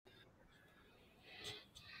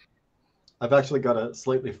I've actually got a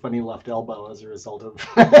slightly funny left elbow as a result of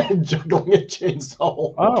juggling a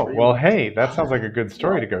chainsaw. Oh, well, hey, that sounds like a good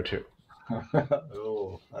story to go to.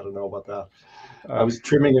 Oh, I don't know about that. I Um, was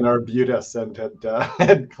trimming an arbutus and had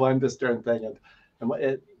had climbed this darn thing, and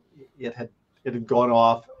it had it had gone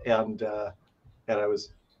off, and I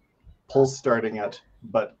was pull starting it,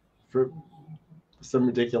 but for some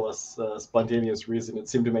ridiculous spontaneous reason, it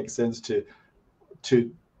seemed to make sense to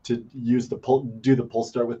use do the pull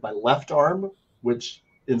start with my left arm, which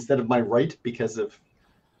instead of my right because of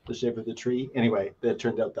the shape of the tree. Anyway, it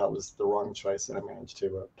turned out that was the wrong choice, and I managed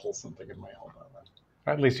to pull something in my elbow.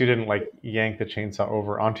 at least you didn't like yank the chainsaw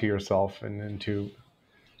over onto yourself and into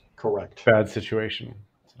Correct. bad situation.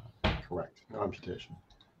 So, Correct. No amputation.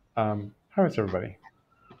 how is everybody?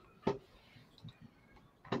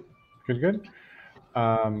 Good, good.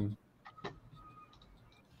 Um,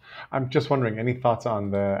 I'm just wondering, any thoughts on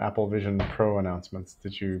the Apple Vision Pro announcements?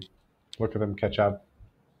 Did you look at them, catch up,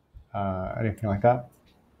 anything like that?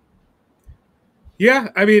 Yeah,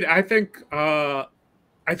 I mean, I think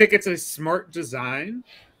it's a smart design.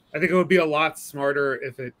 I think it would be a lot smarter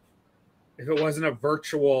if it wasn't a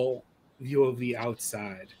virtual view of the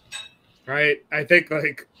outside, right? I think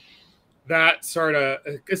like that sort of,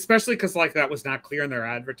 especially because like that was not clear in their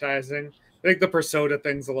advertising. I think the persona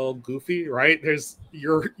thing's a little goofy, right? There's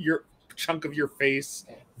your chunk of your face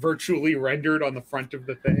virtually rendered on the front of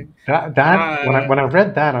the thing. That when I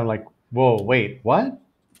read that, I'm like, whoa, wait, what?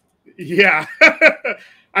 Yeah.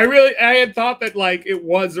 I had thought that like it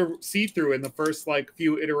was a see-through in the first like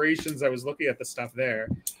few iterations I was looking at the stuff there.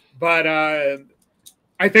 But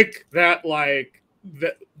I think that like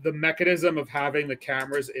the mechanism of having the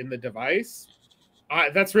cameras in the device,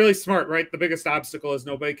 that's really smart, right? The biggest obstacle is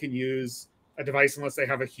nobody can use a device unless they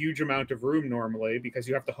have a huge amount of room normally, because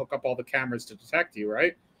you have to hook up all the cameras to detect you,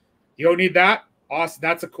 right? You don't need that. Awesome.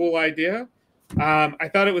 That's a cool idea. I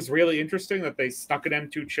thought it was really interesting that they stuck an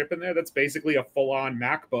M2 chip in there. That's basically a full-on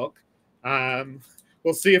MacBook.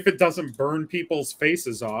 We'll see if it doesn't burn people's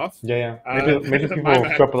faces off. Yeah, yeah. Maybe people will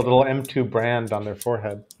show up with a little M2 brand on their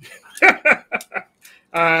forehead.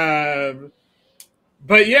 But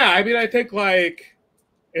yeah, I mean, I think like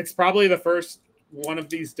it's probably the first one of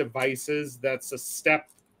these devices that's a step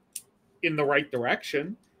in the right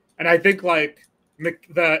direction. And I think like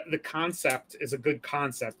the concept is a good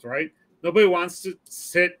concept, right? Nobody wants to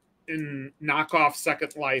sit and knock off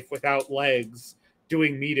Second Life without legs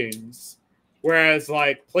doing meetings. Whereas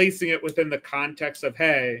like placing it within the context of,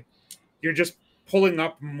 hey, you're just pulling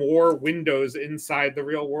up more windows inside the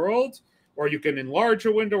real world, or you can enlarge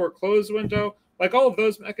a window or close a window. Like all of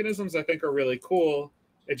those mechanisms I think are really cool.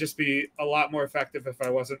 It'd just be a lot more effective if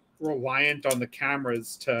I wasn't reliant on the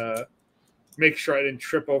cameras to make sure I didn't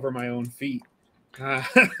trip over my own feet.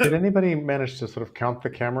 Did anybody manage to sort of count the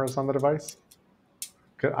cameras on the device?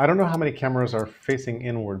 I don't know how many cameras are facing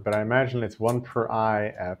inward, but I imagine it's one per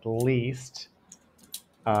eye at least,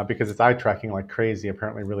 because it's eye tracking like crazy,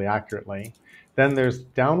 apparently really accurately. Then there's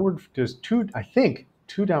two, I think,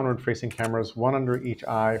 two downward facing cameras, one under each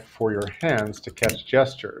eye for your hands to catch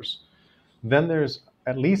gestures. Then there's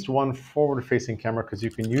at least one forward facing camera, because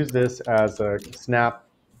you can use this as a snap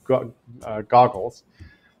goggles.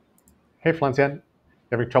 Hey, Flancian,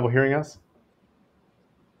 having trouble hearing us?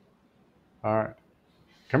 All right.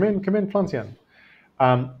 Come in, Flancian.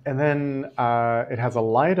 And then it has a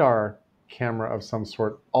LiDAR camera of some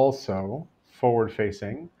sort also,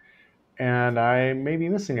 forward-facing. And I may be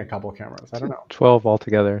missing a couple cameras. I don't know. 12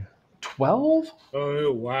 altogether. 12?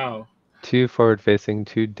 Oh, wow. 2 forward-facing,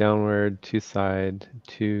 2 downward, 2 side,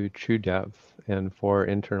 2 true depth, and 4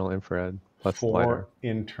 internal infrared plus 4 LiDAR.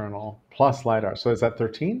 internal plus LiDAR. So is that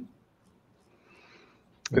 13?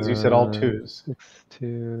 Because you said all 2s. 6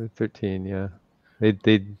 to 13, yeah.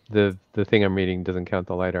 The thing I'm reading doesn't count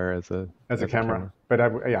the LiDAR as a camera. But I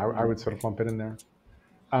would sort of lump it in there.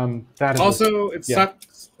 That is also, it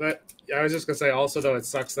sucks that I was just gonna say. Also, though, it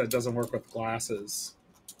sucks that it doesn't work with glasses.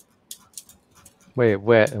 Wait,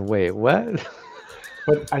 what?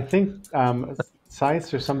 But I think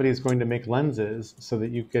Zeiss or somebody is going to make lenses so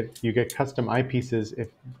that you get custom eyepieces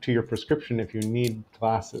to your prescription if you need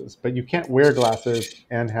glasses. But you can't wear glasses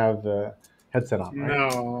and have the headset on, right?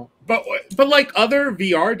 No, but like other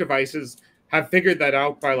VR devices have figured that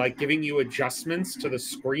out by like giving you adjustments to the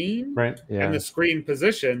screen, right? Yeah. And the screen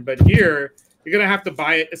position. But here you're gonna have to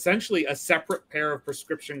buy essentially a separate pair of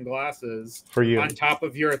prescription glasses for you on top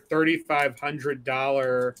of your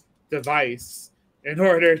 $3,500 device in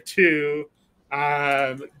order to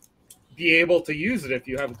be able to use it if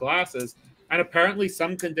you have glasses. And apparently,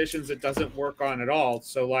 some conditions it doesn't work on at all.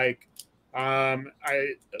 So like,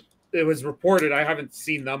 it was reported. I haven't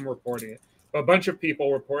seen them reporting it, a bunch of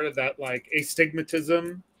people reported that like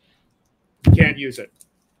astigmatism can't use it.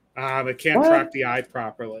 It can't What? track the eye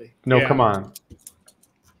properly. No, Yeah. come on.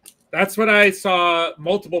 That's what I saw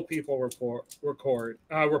multiple people report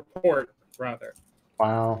rather.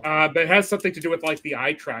 Wow. But it has something to do with like the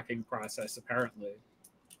eye tracking process, apparently.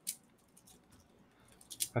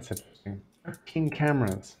 That's interesting. 13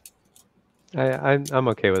 cameras. I'm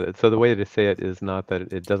okay with it. So the way to say it is not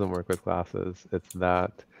that it doesn't work with glasses. It's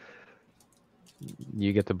that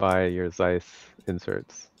you get to buy your Zeiss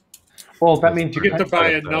inserts. Well, that means You get to buy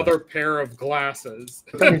Part of the- another pair of glasses.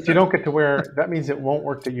 that means you don't get to wear. That means it won't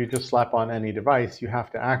work that you just slap on any device. You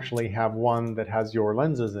have to actually have one that has your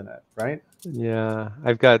lenses in it, right? Yeah,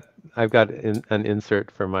 I've got an insert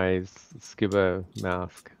for my scuba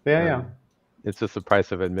mask. Yeah, yeah. It's just the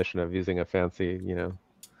price of admission of using a fancy, you know.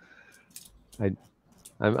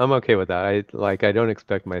 I'm okay with that. I don't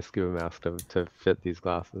expect my scuba mask to fit these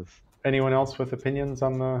glasses. Anyone else with opinions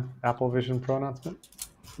on the Apple Vision Pro announcement?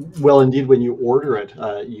 Well, indeed, when you order it,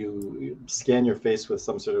 you scan your face with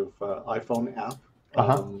some sort of iPhone app,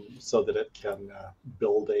 so that it can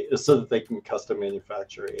so that they can custom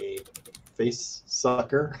manufacture a face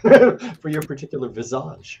sucker for your particular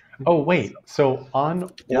visage. Oh, wait. So on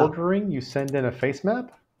ordering, you send in a face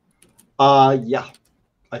map? Yeah,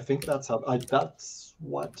 I think that's how.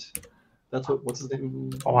 What's his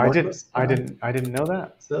name? Oh, Marcus, I didn't know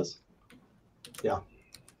that. Says. Yeah.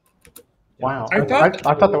 Wow. I I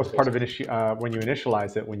thought that was part of it when you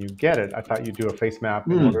initialize it. When you get it, I thought you do a face map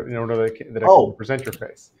in order that it can present your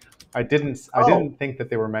face. I didn't think that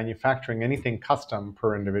they were manufacturing anything custom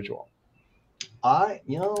per individual.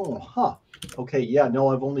 Okay, yeah, no,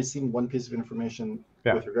 I've only seen one piece of information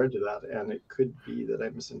with regard to that, and it could be that I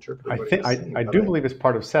misinterpreted. I do believe it's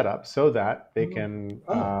part of setup so that they can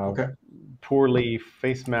poorly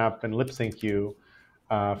face map and lip sync you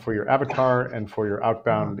for your avatar and for your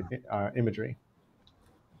outbound imagery.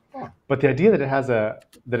 But the idea that it has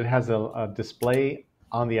a display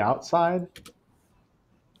on the outside,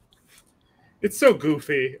 it's so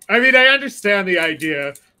goofy. I mean, I understand the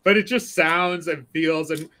idea, but it just sounds and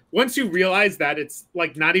feels, and once you realize that it's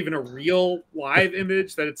like not even a real live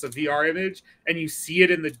image, that it's a VR image, and you see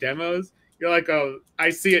it in the demos, you're like, oh, I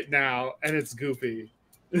see it now, and it's goofy.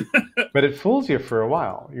 But it fools you for a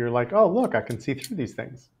while. You're like, oh, look, I can see through these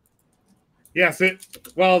things. Yes,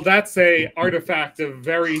 that's a artifact of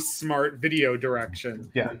very smart video direction.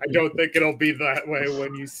 Yeah. I don't think it'll be that way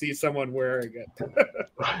when you see someone wearing it.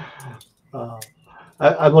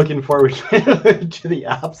 I'm looking forward to the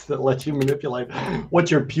apps that let you manipulate what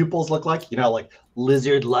your pupils look like. You know, like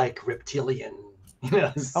lizard-like reptilian.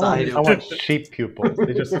 I want sheep pupils.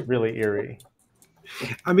 They're just really eerie.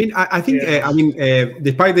 I mean, I think,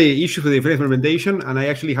 despite the issue with the first implementation, and I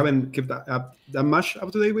actually haven't kept up that much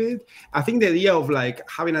up to date with it, I think the idea of like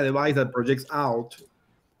having a device that projects out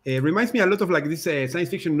reminds me a lot of like this science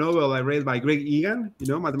fiction novel I read by Greg Egan,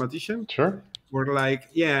 mathematician. Sure. Where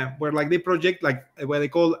they project like what they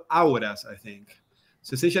call auras, I think.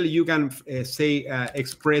 So essentially, you can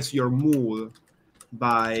express your mood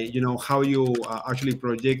by how you actually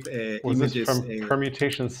project images. Was this from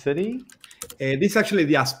Permutation City? This is actually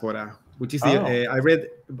Diaspora, which is I read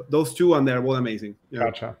those two and they're both amazing.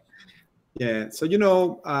 Gotcha. Yeah. So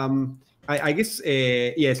I guess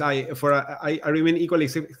yes. I remain equally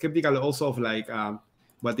skeptical also of like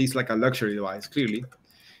what is like a luxury device. Clearly,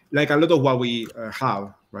 like a lot of what we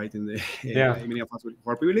have right in the many of us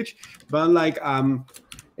for privilege, but like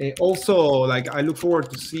also like I look forward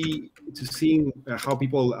to seeing how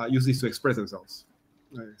people use this to express themselves.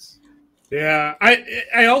 Nice. Yeah,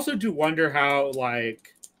 I also do wonder how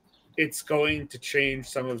like it's going to change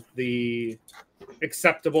some of the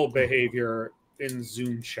acceptable behavior in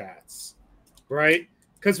Zoom chats, right?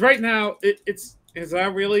 Because right now is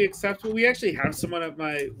that really acceptable? We actually have someone at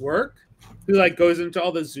my work who like goes into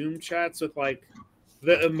all the Zoom chats with like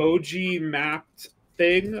the emoji mapped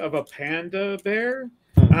thing of a panda bear.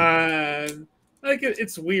 Like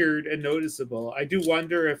it's weird and noticeable. I do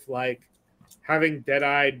wonder if like having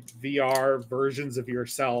dead-eyed VR versions of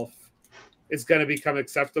yourself is going to become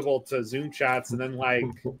acceptable to Zoom chats, and then like,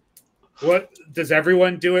 what does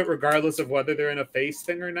everyone do it regardless of whether they're in a face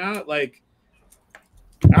thing or not? Like,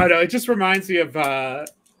 I don't know. It just reminds me of a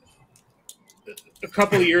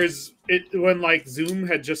couple of years when like Zoom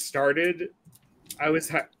had just started. I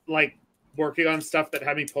was like working on stuff that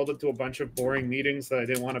had me pulled into a bunch of boring meetings that I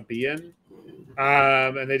didn't want to be in,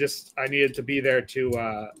 and I needed to be there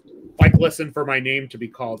to like listen for my name to be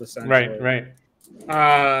called, essentially. Right.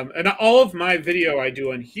 And all of my video I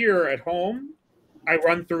do in here at home, I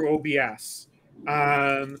run through OBS.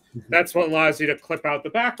 That's what allows you to clip out the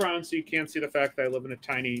background so you can't see the fact that I live in a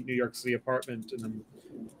tiny New York City apartment and I'm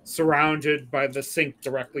surrounded by the sink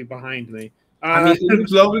directly behind me. I mean, it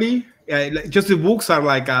looks lovely. Just the books are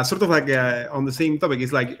like sort of like on the same topic.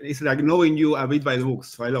 It's like knowing you a bit by the books.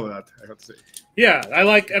 So I love that, I have to say. Yeah, I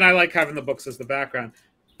like having the books as the background.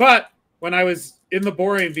 But when I was in the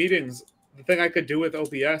boring meetings, the thing I could do with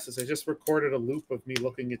OBS is I just recorded a loop of me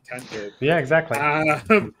looking attentive. Yeah, exactly. And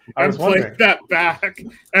played that back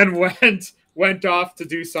and went off to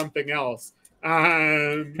do something else.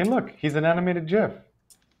 Hey, look, he's an animated GIF.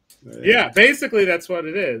 Yeah, basically that's what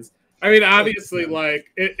it is. I mean, obviously, like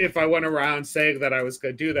if I went around saying that I was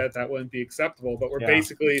going to do that, that wouldn't be acceptable. But we're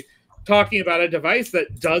basically talking about a device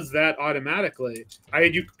that does that automatically. I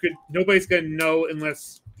mean, nobody's going to know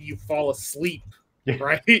unless you fall asleep,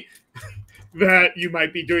 right? That you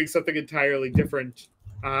might be doing something entirely different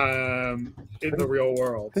in the real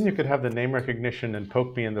world. Then you could have the name recognition and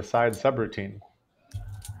poke me in the side subroutine.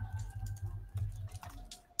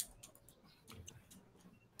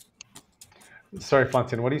 Sorry,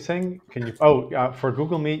 Fontaine, what are you saying? Can you? Oh, for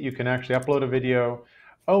Google Meet, you can actually upload a video.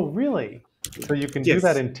 Oh, really? So you can do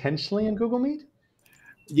that intentionally in Google Meet?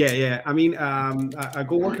 Yeah. I mean, a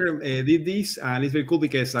coworker did this, and it's very cool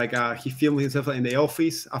because like he filmed himself in the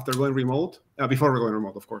office after going remote, before going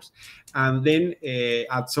remote, of course. And then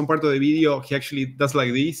at some part of the video, he actually does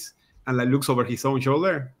like this and like looks over his own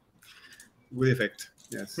shoulder. Good effect.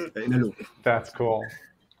 Yes, in a loop. That's cool.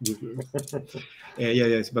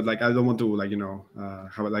 Yes, but like I don't want to like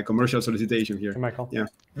have a like commercial solicitation here. Hey, Michael. Yeah.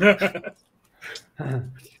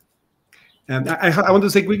 And I want to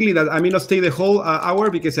say quickly that I may not stay the whole hour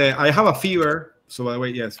because I have a fever. So by the way,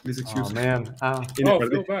 yes, please excuse me. Oh man.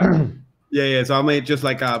 Feel bad. Yeah. So I may just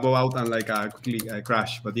like go out and like quickly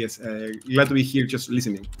crash. But yes, glad to be here, just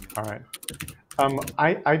listening. All right.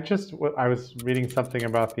 I was reading something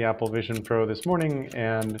about the Apple Vision Pro this morning,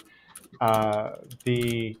 and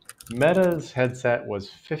the Meta's headset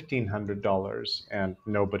was $1,500 and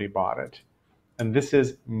nobody bought it. And this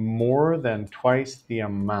is more than twice the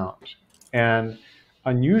amount. And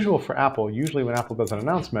unusual for Apple. Usually when Apple does an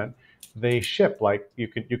announcement, they ship, like you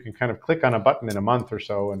can kind of click on a button in a month or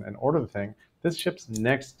so and order the thing. This ships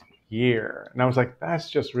next year. And I was like, that's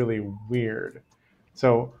just really weird.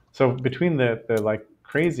 So between the like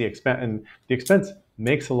crazy expense, and the expense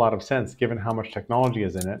makes a lot of sense given how much technology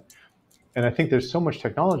is in it. And I think there's so much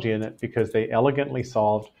technology in it because they elegantly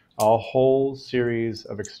solved a whole series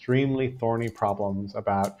of extremely thorny problems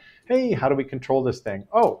about, hey, how do we control this thing?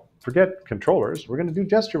 Oh, forget controllers. We're going to do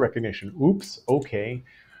gesture recognition. Oops, okay.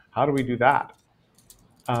 How do we do that?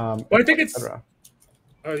 Well, I think it's...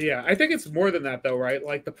 Oh, yeah. I think it's more than that, though, right?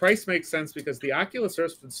 Like, the price makes sense because the Oculus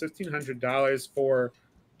Rift was $1,500 for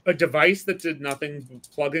a device that did nothing but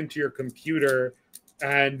plug into your computer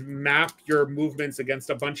and map your movements against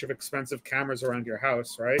a bunch of expensive cameras around your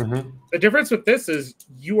house, right? Mm-hmm. The difference with this is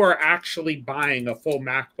you are actually buying a full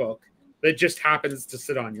MacBook that just happens to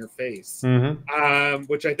sit on your face,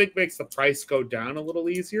 which I think makes the price go down a little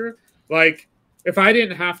easier. Like, if I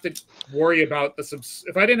didn't have to worry about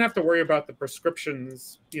the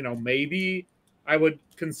prescriptions, maybe I would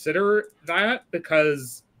consider that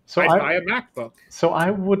because I'd buy a MacBook.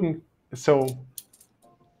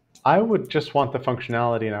 I would just want the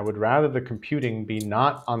functionality, and I would rather the computing be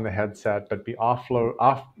not on the headset, but be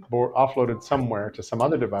offloaded somewhere to some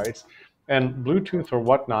other device. And Bluetooth or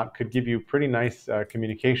whatnot could give you pretty nice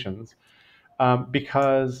communications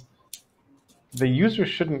because the user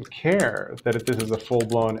shouldn't care that this is a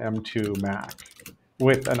full-blown M2 Mac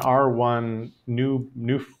with an R1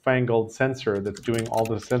 newfangled sensor that's doing all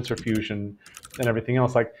the sensor fusion and everything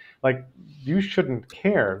else. Like you shouldn't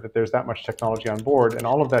care that there's that much technology on board, and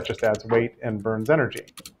all of that just adds weight and burns energy.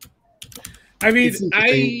 I mean,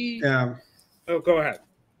 Oh, go ahead.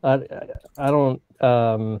 I don't.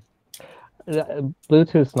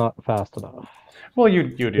 Bluetooth's not fast enough. Well,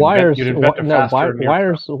 you'd invent a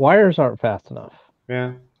faster wires aren't fast enough.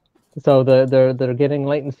 Yeah. So they're getting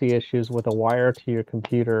latency issues with a wire to your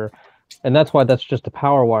computer, and that's why that's just a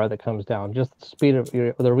power wire that comes down. Just the speed of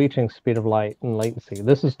the reaching speed of light and latency.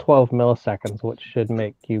 This is 12 milliseconds, which should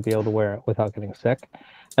make you be able to wear it without getting sick.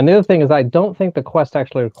 And the other thing is, I don't think the Quest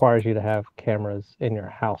actually requires you to have cameras in your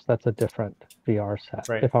house. That's a different VR set,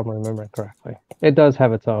 right, if I'm remembering correctly. It does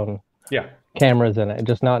have its own cameras in it,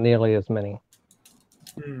 just not nearly as many.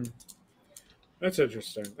 That's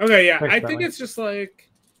interesting. Okay, yeah. Thanks, I think it's just like,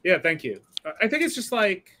 thank you. I think it's just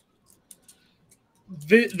like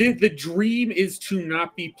the dream is to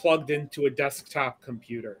not be plugged into a desktop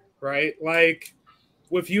computer, right? Like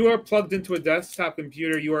if you are plugged into a desktop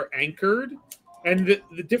computer, you are anchored And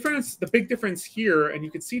the difference, the big difference here, and you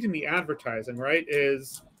can see it in the advertising, right,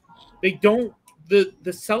 is they don't, the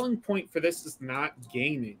selling point for this is not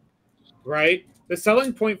gaming, right? The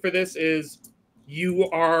selling point for this is you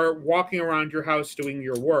are walking around your house doing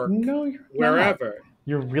your work No, you're wherever. not.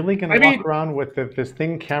 You're really going to walk around with this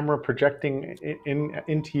thing camera projecting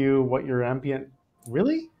into you what your ambient...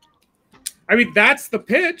 Really? I mean, that's the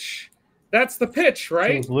pitch. That's the pitch,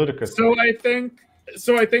 right? Seems ludicrous.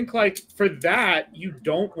 So I think like for that, you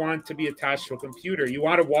don't want to be attached to a computer. You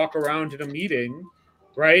want to walk around in a meeting,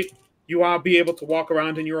 right? You want to be able to walk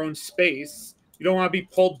around in your own space. You don't want to be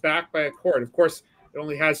pulled back by a cord. Of course, it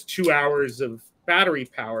only has 2 hours of battery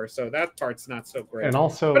power, so that part's not so great. And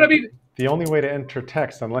also, but I mean, the only way to enter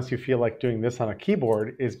text, unless you feel like doing this on a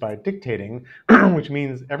keyboard, is by dictating, which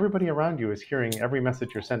means everybody around you is hearing every message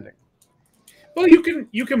you're sending. well, you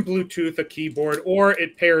can Bluetooth a keyboard, or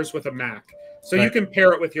it pairs with a Mac, so you can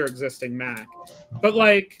pair it with your existing Mac. But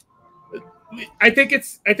like, I think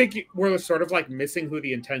we're sort of like missing who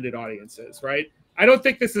the intended audience is, right? I don't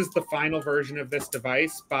think this is the final version of this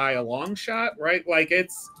device by a long shot, right? Like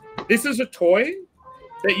this is a toy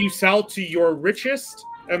that you sell to your richest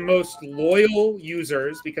and most loyal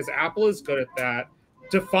users, because Apple is good at that,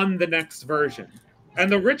 to fund the next version. And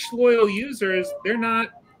the rich, loyal users, they're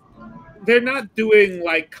not doing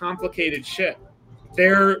like complicated shit.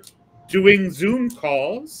 They're doing Zoom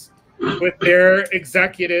calls with their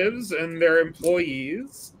executives and their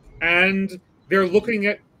employees, and they're looking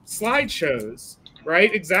at slideshows,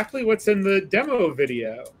 right? Exactly what's in the demo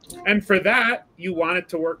video. And for that, you want it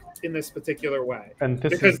to work in this particular way. And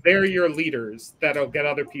because they're your leaders that'll get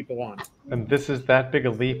other people on. And this is that big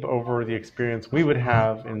a leap over the experience we would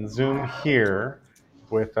have in Zoom here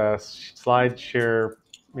with a slide share,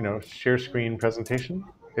 share screen presentation.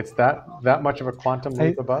 It's that much of a quantum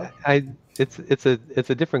leap above. It's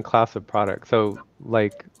a different class of product. So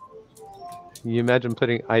like, you imagine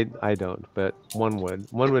putting, I don't, but one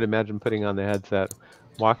would imagine putting on the headset,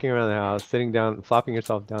 walking around the house, sitting down, flopping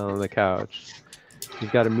yourself down on the couch.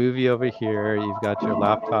 You've got a movie over here, you've got your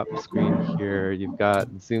laptop screen here, you've got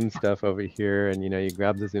Zoom stuff over here, and you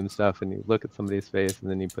grab the Zoom stuff and you look at somebody's face and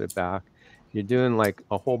then you put it back. You're doing like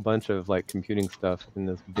a whole bunch of like computing stuff in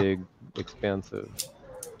this big, expansive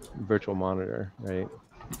virtual monitor, right?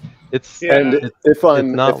 It's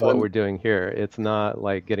not what we're doing here. It's not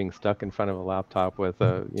like getting stuck in front of a laptop with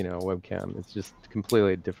a webcam. It's just a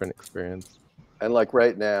completely different experience. And like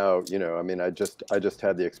right now, I mean, I just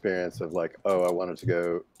had the experience of like, oh, I wanted to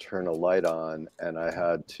go turn a light on, and I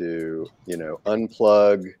had to,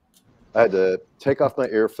 unplug. I had to take off my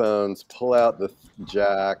earphones, pull out the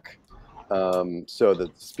jack, so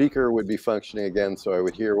that the speaker would be functioning again, so I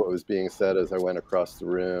would hear what was being said as I went across the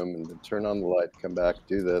room, and then turn on the light, come back,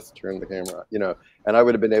 do this, turn the camera, and I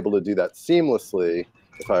would have been able to do that seamlessly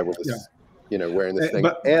if I was, wearing this thing.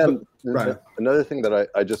 Another thing that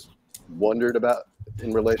I just wondered about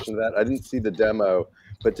in relation to that, I didn't see the demo,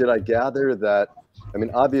 but did I gather that, I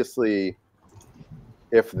mean, obviously,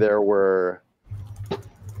 if there were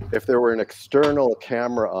an external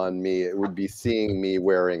camera on me, it would be seeing me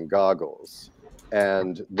wearing goggles.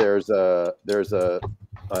 And there's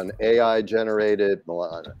an AI generated,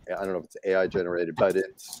 well, I don't know if it's AI generated, but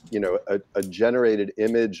it's, a generated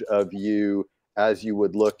image of you as you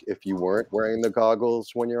would look if you weren't wearing the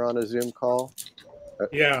goggles when you're on a Zoom call.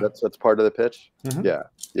 Yeah, that's part of the pitch. Mm-hmm.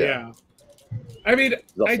 Yeah. I mean,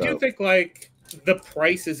 I do think like the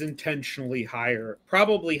price is intentionally higher,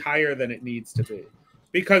 probably higher than it needs to be,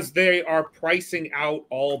 because they are pricing out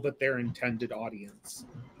all but their intended audience,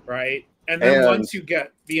 right? And then once you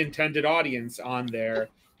get the intended audience on there,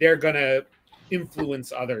 they're gonna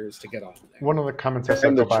influence others to get on there. One of the comments I said,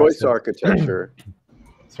 and the choice architecture.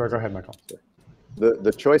 Sorry, go ahead, Michael.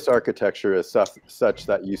 The choice architecture is such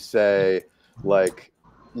that you say, like,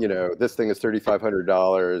 this thing is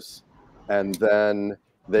 $3,500, and then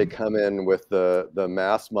they come in with the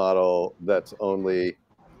mass model that's only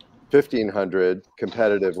 $1,500,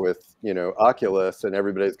 competitive with Oculus, and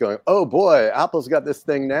everybody's going, oh boy, Apple's got this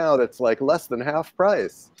thing now that's like less than half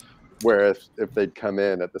price. Whereas if they'd come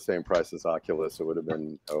in at the same price as Oculus, it would have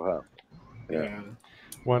been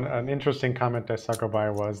An interesting comment I saw go by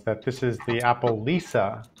was that this is the Apple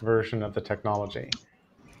Lisa version of the technology.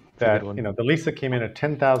 That the Lisa came in at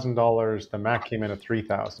 $10,000, the Mac came in at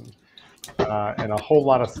 $3,000, and a whole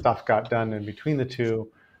lot of stuff got done in between the two,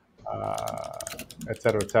 et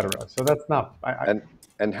cetera, et cetera. So that's not.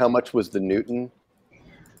 And how much was the Newton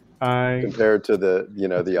compared to the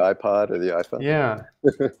the iPod or the iPhone? Yeah.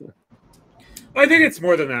 I think it's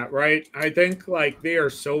more than that, right? I think like they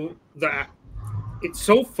are so it's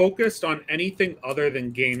so focused on anything other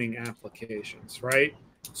than gaming applications, right?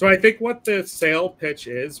 So I think what the sale pitch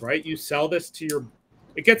is, right? You sell this to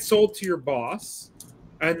it gets sold to your boss,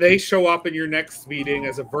 and they show up in your next meeting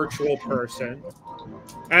as a virtual person.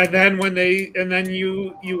 And then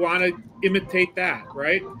you want to imitate that,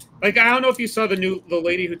 right? Like, I don't know if you saw the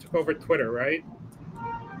lady who took over Twitter, right?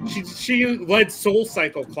 She led Soul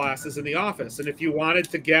Cycle classes in the office, and if you wanted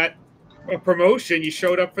to get a promotion, you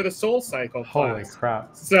showed up for the Soul Cycle Holy class.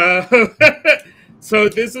 crap! So, so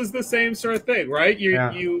this is the same sort of thing, right?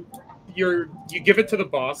 You give it to the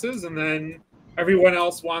bosses, and then everyone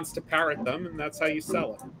else wants to parrot them, and that's how you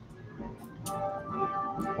sell it.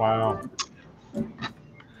 Wow.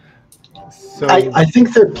 So I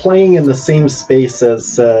think they're playing in the same space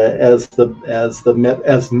as Meta.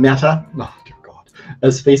 Oh dear God,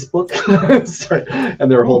 as Facebook, sorry, and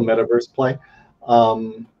their whole metaverse play,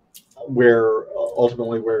 where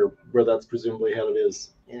ultimately where that's presumably headed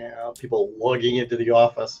is, people logging into the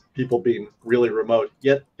office, people being really remote,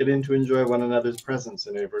 yet getting to enjoy one another's presence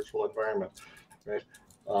in a virtual environment, right?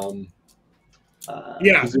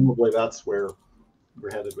 Yeah. Presumably that's where we're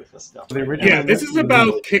headed with this stuff. The right original- now. Yeah, this is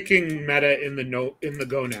about kicking meta in the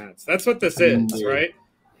gonads. That's what this is, Indeed. right?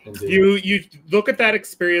 Indeed. You look at that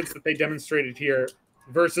experience that they demonstrated here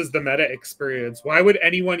versus the meta experience. Why would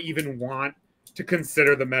anyone even want to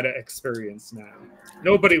consider the meta experience now?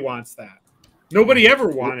 Nobody wants that. Nobody ever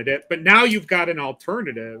wanted it, but now you've got an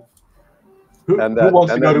alternative. Who And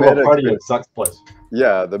wants to and go that to a meta party at experience- Suck's place?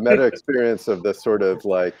 Yeah, the meta experience of this sort of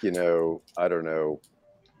like, I don't know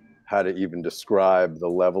how to even describe the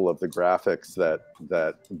level of the graphics that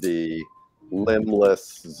the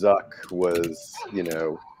limbless Zuck was,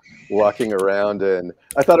 walking around in.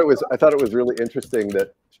 I thought it was really interesting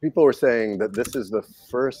that people were saying that this is the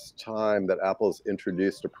first time that Apple's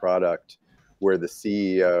introduced a product where the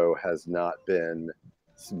CEO has not been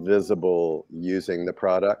visible using the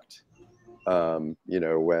product.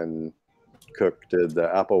 When Cook did the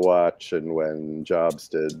Apple Watch and when Jobs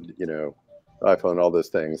did, iPhone, all those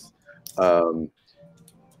things.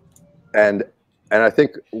 And I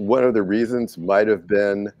think one of the reasons might have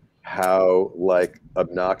been how like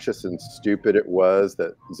obnoxious and stupid it was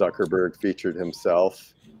that Zuckerberg featured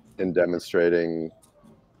himself in demonstrating,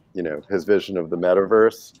 his vision of the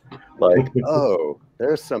metaverse. Like, oh,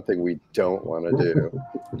 there's something we don't want to do.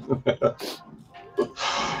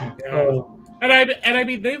 Yeah. And I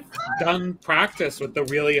mean, they've done practice with the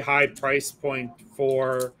really high price point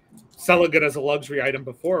for selling it as a luxury item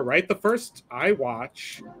before, right? The first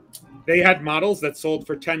iWatch, they had models that sold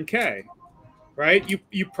for $10K, right?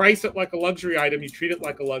 You price it like a luxury item, you treat it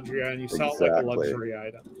like a luxury item, you sell it like a luxury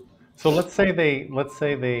item. So let's say they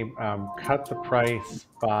cut the price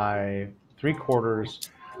by 3/4,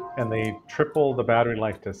 and they triple the battery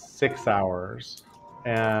life to 6 hours,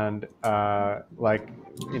 and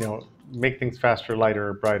make things faster,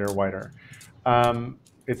 lighter, brighter, whiter.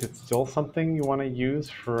 Is it still something you want to use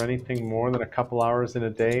for anything more than a couple hours in a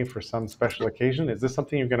day for some special occasion? Is this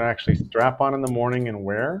something you're going to actually strap on in the morning and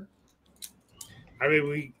wear? I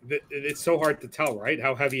mean, it's so hard to tell, right?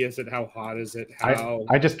 How heavy is it? How hot is it?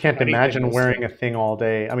 I just can't imagine wearing a thing all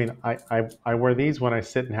day. I mean, I wear these when I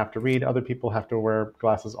sit and have to read. Other people have to wear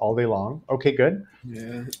glasses all day long. Okay, good.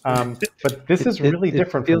 Yeah. But this is really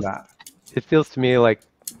different from that. It feels to me like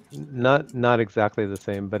not exactly the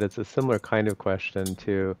same, but it's a similar kind of question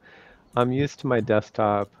to, I'm used to my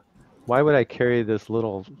desktop. Why would I carry this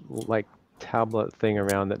little like tablet thing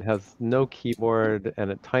around that has no keyboard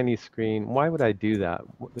and a tiny screen? Why would I do that?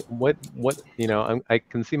 What I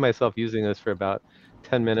can see myself using this for about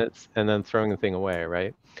 10 minutes and then throwing the thing away,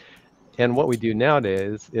 right? And what we do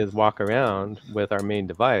nowadays is walk around with our main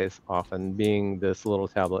device often being this little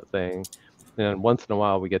tablet thing. And once in a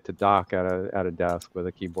while we get to dock at a desk with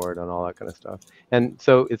a keyboard and all that kind of stuff. And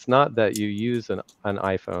so it's not that you use an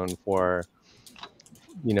iPhone for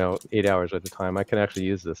 8 hours at a time. I can actually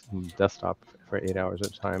use this desktop for 8 hours at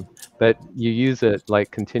a time, but you use it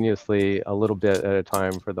like continuously a little bit at a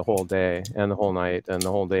time for the whole day and the whole night and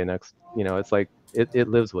the whole day next. It's like it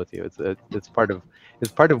lives with you. It's part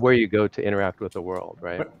of where you go to interact with the world,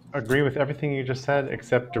 right? But agree with everything you just said,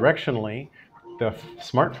 except directionally, the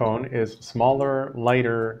smartphone is smaller,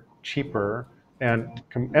 lighter, cheaper, and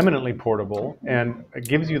eminently portable, and it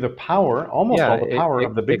gives you the power, almost all the power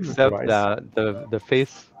of the big except device. that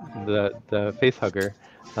the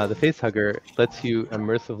face hugger lets you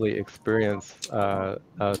immersively experience a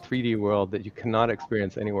 3D world that you cannot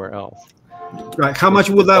experience anywhere else. Right. How much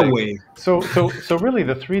would that weigh? So really,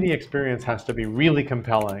 the 3D experience has to be really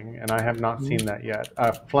compelling, and I have not seen that yet.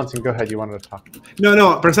 Flunson, go ahead. You wanted to talk.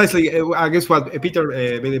 No, precisely. I guess what Peter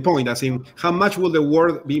made the point, as in how much will the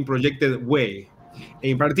world being projected weigh?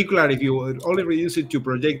 In particular, if you only reduce it to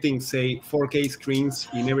projecting, say, 4K screens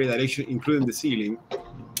in every direction, including the ceiling,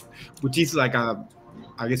 which is like I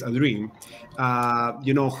guess, a dream.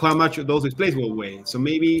 How much those displays will weigh. So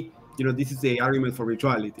maybe this is the argument for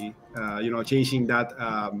virtuality. Changing that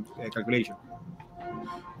calculation.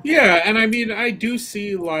 Yeah, and I mean, I do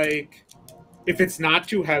see, like, if it's not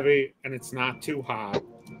too heavy and it's not too hot,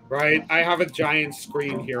 right? I have a giant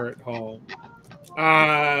screen here at home.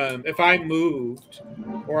 If I moved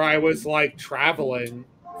or I was like traveling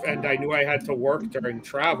and I knew I had to work during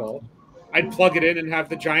travel, I'd plug it in and have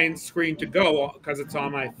the giant screen to go because it's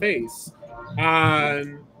on my face.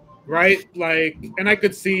 Right? Like, and I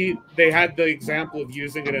could see they had the example of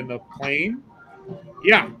using it in the plane.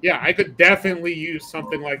 Yeah, I could definitely use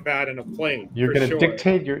something like that in a plane. You're going to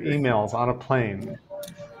dictate your emails on a plane.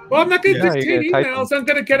 Well, I'm not going to Yeah, dictate you're gonna type emails. I'm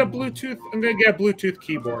going to get a Bluetooth. I'm going to get a Bluetooth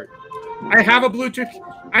keyboard. I have a Bluetooth.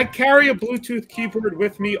 I carry a Bluetooth keyboard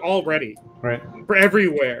with me already. Right. For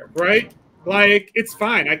everywhere, right? Like, it's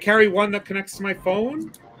fine. I carry one that connects to my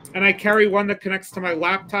phone, and I carry one that connects to my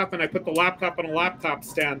laptop, and I put the laptop on a laptop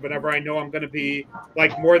stand whenever I know I'm going to be,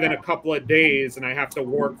 like, more than a couple of days, and I have to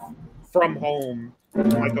work from home,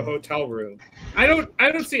 like a hotel room. I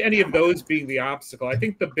don't see any of those being the obstacle. I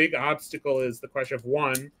think the big obstacle is the question of,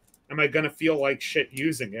 one, am I going to feel like shit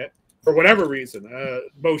using it? For whatever reason,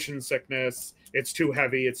 motion sickness, it's too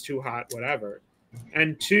heavy, it's too hot, whatever.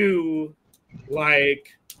 And two, like,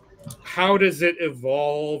 how does it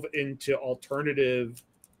evolve into alternative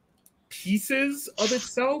pieces of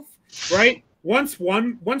itself, right? Once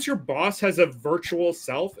your boss has a virtual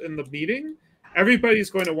self in the meeting, everybody's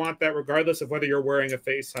going to want that regardless of whether you're wearing a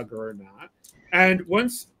face hugger or not. And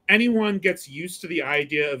once anyone gets used to the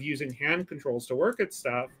idea of using hand controls to work at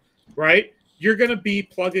stuff, right? You're going to be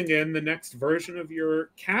plugging in the next version of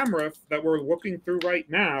your camera that we're looking through right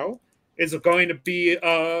now is going to be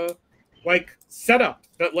like setup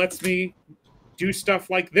that lets me do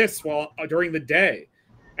stuff like this while during the day.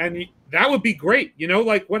 And that would be great.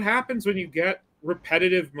 Like, what happens when you get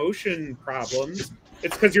repetitive motion problems?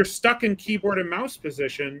 It's because you're stuck in keyboard and mouse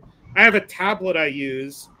position. I have a tablet I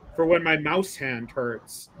use for when my mouse hand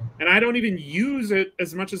hurts, and I don't even use it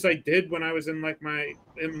as much as I did when I was in my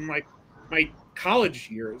college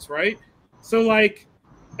years, right? So, like,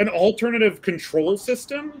 an alternative control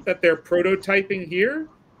system that they're prototyping here,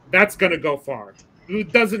 that's going to go far.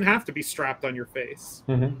 It doesn't have to be strapped on your face.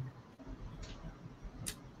 Mm-hmm.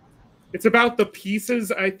 It's about the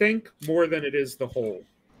pieces, I think, more than it is the whole.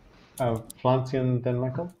 Flancian, then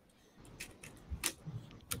Michael?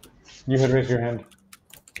 You had raised your hand.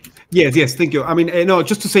 Yes, thank you. I mean, no,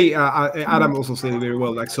 just to say, Adam also said it very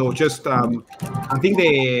well. Like, so just, I think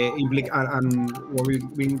and what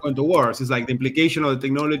we've been going towards is like the implication of the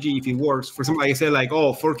technology, if it works. For example, like I said, like,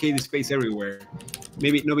 4K displays everywhere.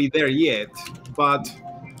 Maybe not be there yet, but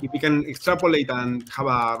if we can extrapolate and have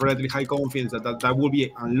a relatively high confidence that will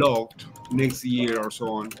be unlocked next year or so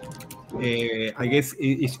on, I guess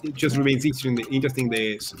it just remains interesting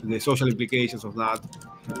the social implications of that.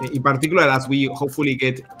 In particular, as we hopefully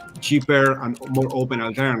get cheaper and more open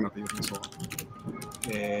alternatives and so on.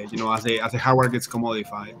 As the hardware gets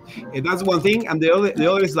commodified, that's one thing. And the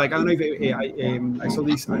other is, like, I don't know if I saw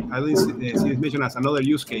this. I don't see this mentioned as another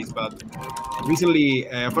use case, but recently,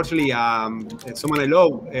 unfortunately, someone I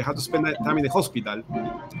love had to spend time in the hospital,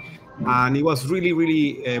 and it was really,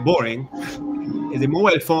 really boring. The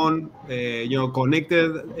mobile phone,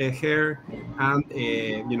 connected her, and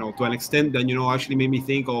to an extent that actually made me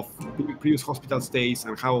think of previous hospital stays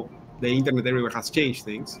and how the internet everywhere has changed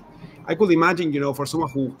things. I could imagine, for someone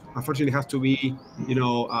who unfortunately has to be,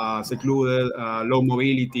 secluded, low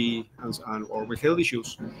mobility, and or with health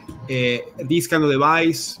issues, this kind of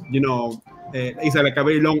device, is like a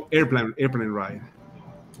very long airplane ride.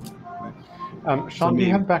 Sean, do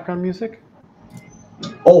you have background music?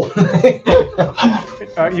 Oh,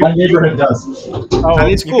 my neighborhood does. Oh, and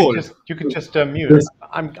it's cool. You can just mute.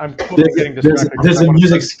 I'm totally getting distracted. There's a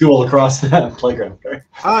music school across that playground. Right?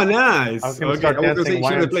 Ah, nice. I was going to start dancing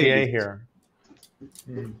YMCA here.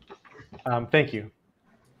 Thank you.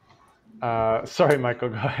 Sorry, Michael,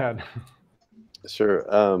 go ahead. Sure.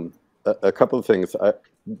 A couple of things.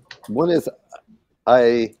 One is,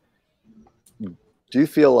 I do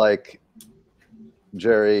feel like,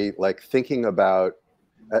 Jerry, like, thinking about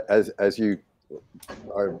as you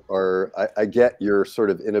are, I get your sort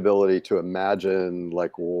of inability to imagine,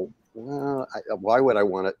 like, well, why would I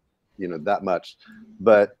want to that much.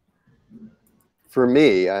 But for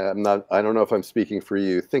me, I don't know if I'm speaking for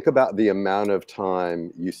you. Think about the amount of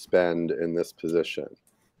time you spend in this position,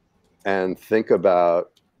 and think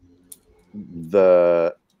about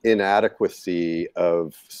the inadequacy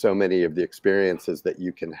of so many of the experiences that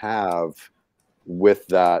you can have with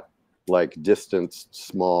that like distanced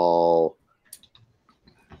small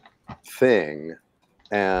thing.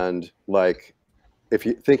 And like, if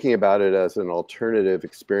you're thinking about it as an alternative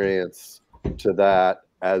experience to that,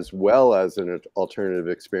 as well as an alternative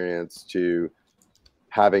experience to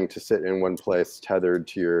having to sit in one place tethered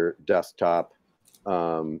to your desktop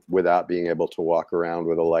without being able to walk around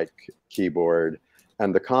with a light keyboard,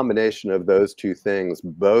 and the combination of those two things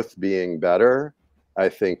both being better, I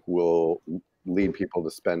think will lead people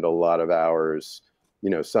to spend a lot of hours,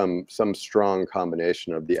 some strong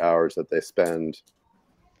combination of the hours that they spend,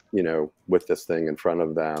 with this thing in front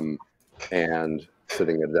of them and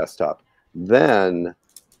sitting at a desktop. Then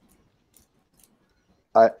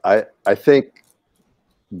I think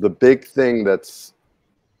the big thing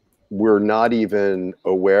we're not even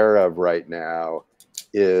aware of right now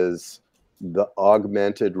is the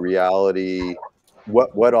augmented reality,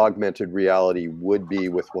 what augmented reality would be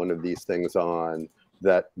with one of these things on.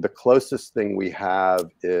 That the closest thing we have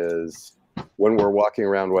is when we're walking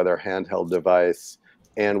around with our handheld device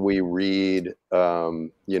and we read a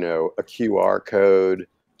QR code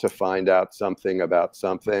to find out something about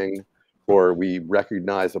something, or we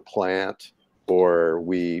recognize a plant, or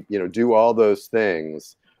we do all those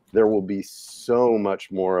things. There will be so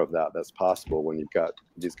much more of that that's possible when you've got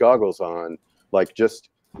these goggles on. Like just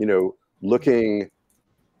looking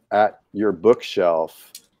at your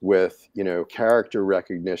bookshelf with character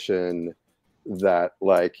recognition, that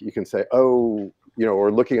like you can say, oh,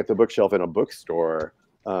 or looking at the bookshelf in a bookstore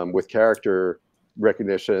with character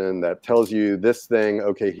recognition that tells you this thing,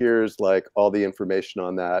 okay, here's like all the information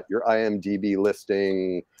on that, your IMDb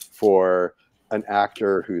listing for an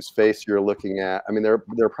actor whose face you're looking at. I mean, there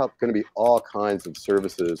are probably going to be all kinds of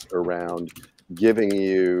services around giving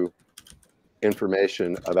you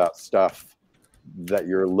information about stuff that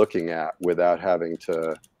you're looking at without having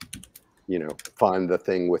to, find the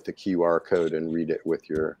thing with the QR code and read it with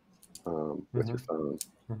your phone.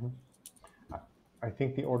 Mm-hmm. I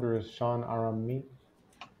think the order is Sean Arami.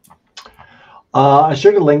 I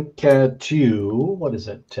shared a link to, what is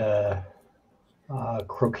it?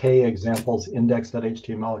 Croquet examples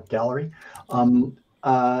index.html gallery.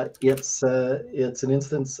 It's an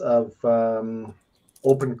instance of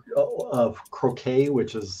of Croquet,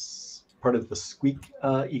 which is part of the Squeak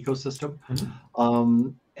ecosystem.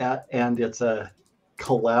 And it's a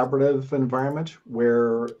collaborative environment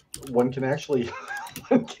where one can actually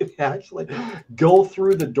go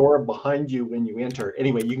through the door behind you when you enter.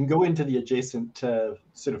 Anyway, you can go into the adjacent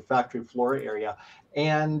sort of factory floor area,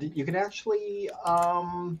 and you can actually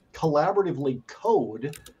collaboratively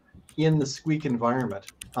code in the Squeak environment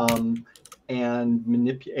and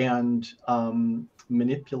manipulate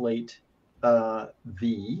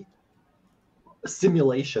the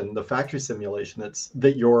simulation, the factory simulation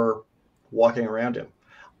that you're walking around in.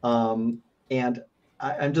 And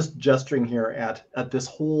I'm just gesturing here at this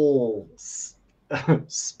whole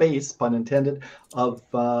space, pun intended, of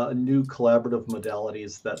new collaborative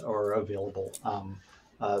modalities that are available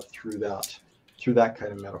through that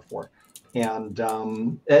kind of metaphor. And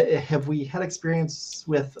have we had experience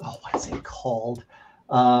with, what is it called?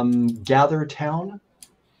 GatherTown?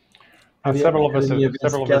 Several of us have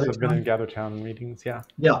been in GatherTown meetings. Yeah.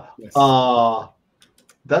 Yeah. Yes.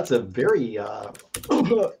 That's a very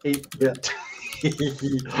 8-bit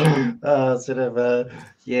sort of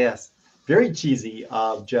yes, very cheesy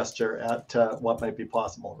gesture at what might be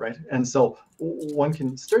possible, right? And so one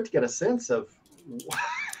can start to get a sense of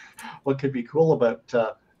what could be cool about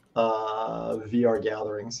VR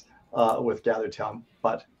gatherings with GatherTown,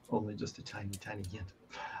 but only just a tiny hint.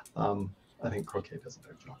 I think Croquet does a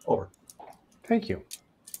better job. Over. Thank you.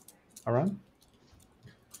 Aran?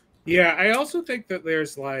 Yeah, I also think that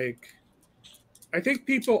there's I think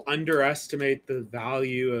people underestimate the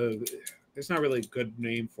value of, there's not really a good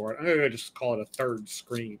name for it. I'm going to just call it a third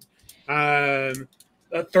screen. A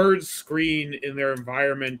third screen in their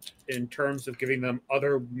environment in terms of giving them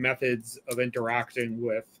other methods of interacting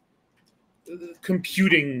with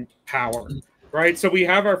computing power, right? So we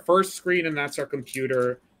have our first screen, and that's our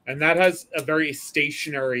computer, and that has a very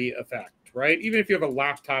stationary effect, right? Even if you have a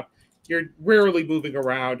laptop, you're rarely moving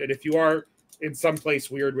around, and if you are in some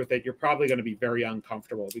place weird with it, you're probably going to be very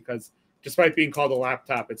uncomfortable because despite being called a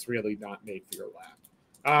laptop, it's really not made for your lap.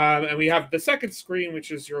 And we have the second screen,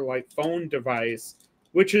 which is your phone device,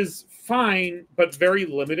 which is fine, but very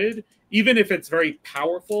limited. Even if it's very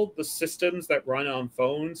powerful, the systems that run on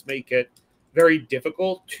phones make it very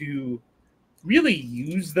difficult to really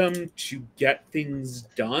use them to get things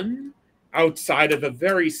done outside of a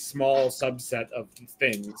very small subset of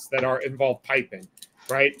things that are involve typing,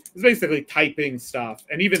 right? It's basically typing stuff.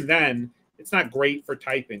 And even then, it's not great for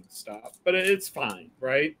typing stuff, but it's fine,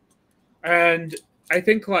 right? And I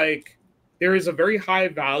think like there is a very high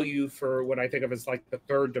value for what I think of as like the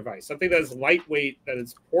third device, something that is lightweight, that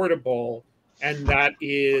is portable, and that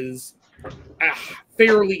is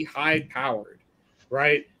fairly high powered,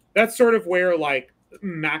 right? That's sort of where like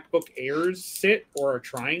MacBook Airs sit or are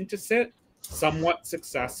trying to sit somewhat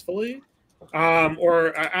successfully.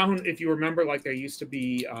 Or I don't if you remember, like there used to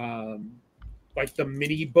be like the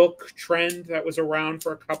mini book trend that was around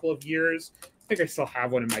for a couple of years. I think I still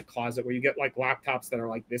have one in my closet where you get like laptops that are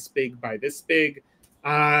like this big by this big.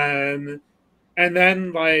 And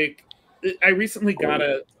then like I recently got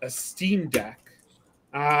a Steam Deck,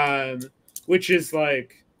 which is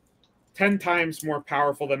like 10 times more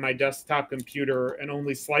powerful than my desktop computer and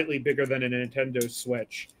only slightly bigger than a Nintendo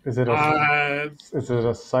Switch. Is it a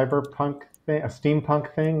cyberpunk thing, a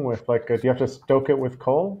steampunk thing with like, do you have to stoke it with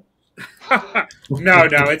coal? No,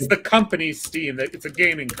 it's the company's Steam. It's a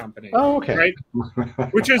gaming company. Oh, okay. Right?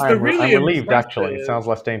 Which is I'm relieved, actually. It sounds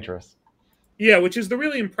less dangerous. Yeah, which is the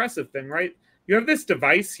really impressive thing, right? You have this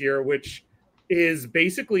device here, which is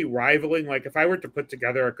basically rivaling, like if I were to put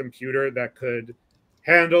together a computer that could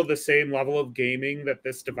handle the same level of gaming that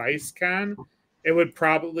this device can, it would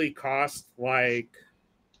probably cost like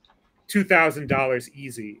 $2,000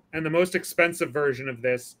 easy. And the most expensive version of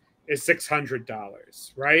this is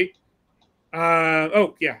 $600, right?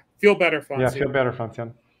 Oh, yeah. Feel better, Foncian. Yeah, feel better,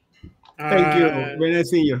 Foncian. Thank you. Very nice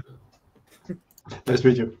seeing you. Nice to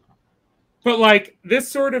meet you. But like this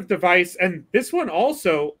sort of device, and this one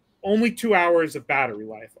also, only 2 hours of battery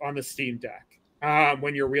life on the Steam Deck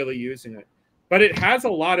when you're really using it. But it has a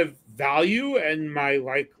lot of value in my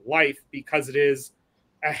life because it is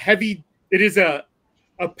a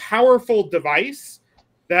powerful device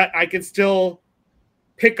that I can still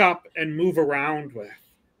pick up and move around with.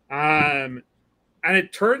 And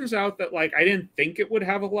it turns out that like I didn't think it would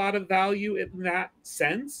have a lot of value in that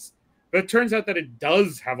sense, but it turns out that it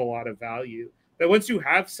does have a lot of value. That once you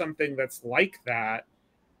have something that's like that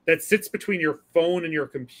sits between your phone and your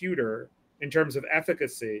computer in terms of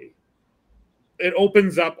efficacy, it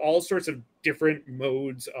opens up all sorts of different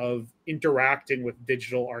modes of interacting with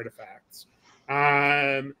digital artifacts.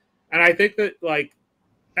 And I think that like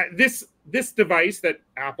this device that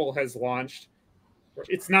Apple has launched,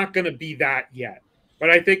 it's not going to be that yet. But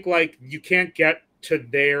I think like you can't get to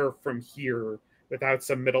there from here without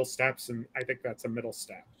some middle steps, and I think that's a middle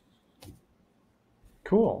step.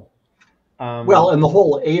 Cool. Well, and the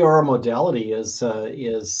whole AR modality is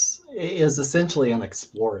essentially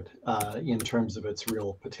unexplored in terms of its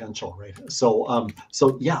real potential, right?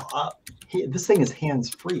 So yeah, this thing is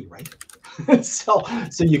hands-free, right? so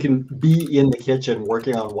you can be in the kitchen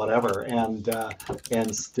working on whatever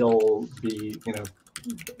and still be,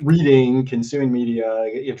 reading, consuming media,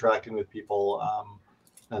 interacting with people,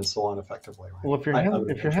 and so on effectively. Right? Well,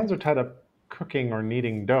 if your hands are tied up cooking or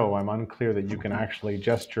kneading dough, I'm unclear that you can actually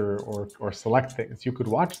gesture or select things. You could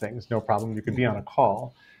watch things, no problem. You could be on a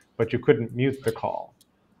call, but you couldn't mute the call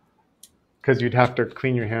because you'd have to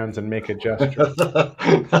clean your hands and make a gesture.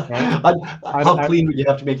 Right? How clean would you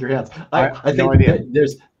have to make your hands? I think no idea.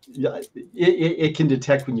 It can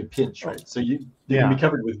detect when you pinch, right? So you can be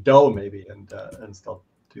covered with dough maybe and still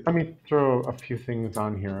do that. Let me throw a few things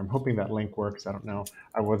on here. I'm hoping that link works. I don't know.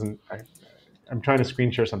 I'm trying to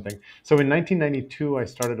screen share something. So in 1992, I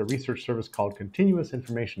started a research service called Continuous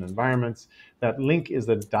Information Environments. That link is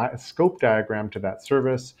a scope diagram to that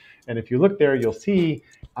service. And if you look there, you'll see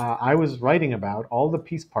I was writing about all the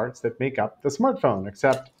piece parts that make up the smartphone,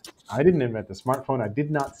 except I didn't invent the smartphone. I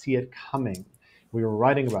did not see it coming. We were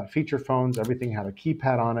writing about feature phones. Everything had a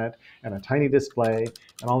keypad on it and a tiny display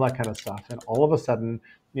and all that kind of stuff. And all of a sudden,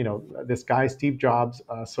 this guy, Steve Jobs,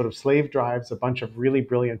 sort of slave drives a bunch of really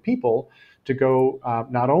brilliant people to go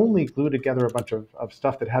not only glue together a bunch of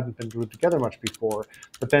stuff that hadn't been glued together much before,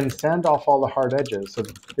 but then sand off all the hard edges so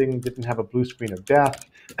the thing didn't have a blue screen of death.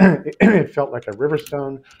 It felt like a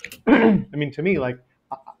Riverstone. I mean, to me, like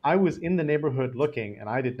I was in the neighborhood looking, and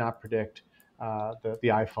I did not predict the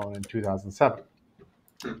iPhone in 2007.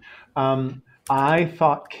 I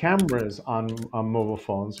thought cameras on mobile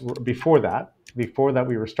phones were, before that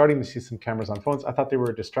we were starting to see some cameras on phones. I thought they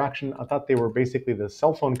were a distraction. I thought they were basically the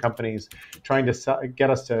cell phone companies trying to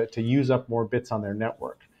get us to use up more bits on their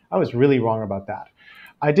network. I was really wrong about that.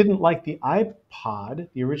 I didn't like the iPod,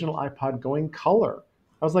 the original iPod, going color.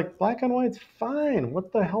 I was like, black and white's fine.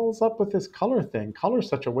 What the hell's up with this color thing? Color's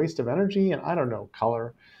such a waste of energy, and I don't know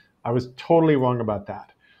color. I was totally wrong about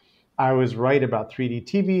that. I was right about 3D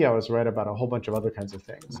TV. I was right about a whole bunch of other kinds of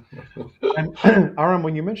things. And Aram,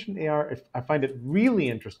 when you mentioned AR, I find it really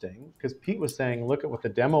interesting because Pete was saying, look at what the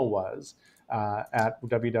demo was at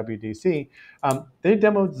WWDC. They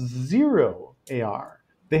demoed 0 AR.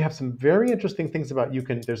 They have some very interesting things about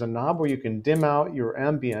there's a knob where you can dim out your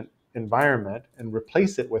ambient environment and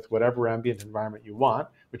replace it with whatever ambient environment you want,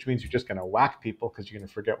 which means you're just going to whack people because you're going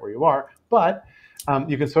to forget where you are. But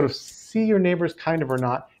you can sort of see your neighbors kind of or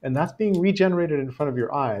not, and that's being regenerated in front of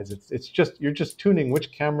your eyes. It's just you're just tuning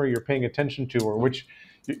which camera you're paying attention to, or which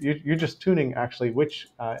you're just tuning actually which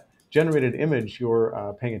generated image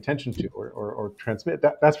you're paying attention to or transmit.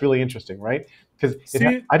 That's really interesting, right? Because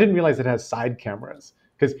I didn't realize it has side cameras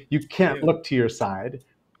because you can't look to your side,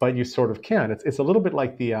 but you sort of can. It's a little bit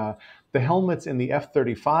like the helmets in the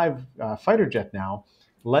F-35 fighter jet now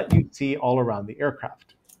let you see all around the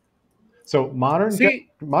aircraft. So modern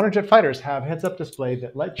jet fighters have heads-up display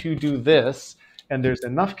that let you do this, and there's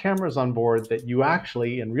enough cameras on board that you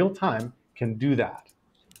actually, in real time, can do that.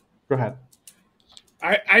 Go ahead.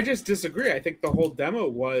 I just disagree. I think the whole demo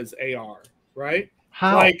was AR, right?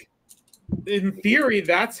 How? Like, in theory,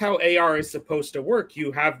 that's how AR is supposed to work.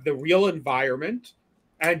 You have the real environment,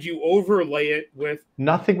 and you overlay it with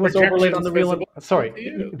nothing was overlaid on the real.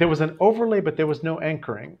 Sorry, there was an overlay, but there was no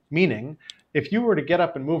anchoring. Meaning, if you were to get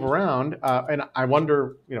up and move around, and I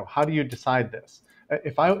wonder, how do you decide this?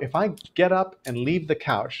 If I get up and leave the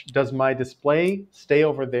couch, does my display stay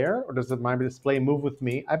over there, or does my display move with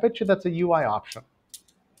me? I bet you that's a UI option.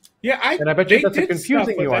 Yeah, and I bet you that's a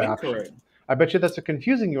confusing UI option. I bet you that's a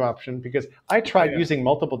confusing UI option because I tried using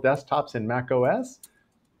multiple desktops in Mac OS.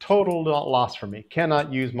 Total loss for me.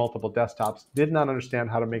 Cannot use multiple desktops. Did not understand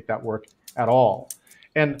how to make that work at all.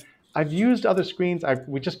 And I've used other screens.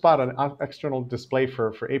 We just bought an external display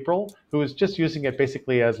for April, who is just using it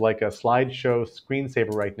basically as like a slideshow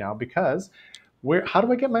screensaver right now because how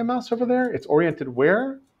do I get my mouse over there? It's oriented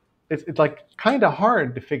where? It's like kind of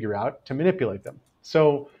hard to figure out to manipulate them.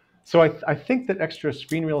 So I think that extra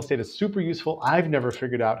screen real estate is super useful. I've never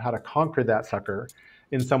figured out how to conquer that sucker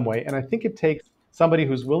in some way. And I think it takes somebody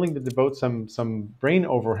who's willing to devote some brain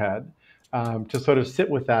overhead to sort of sit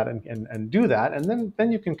with that and do that, and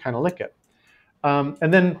then you can kind of lick it.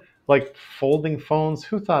 And then like folding phones,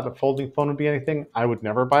 who thought a folding phone would be anything? I would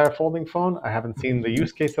never buy a folding phone. I haven't seen the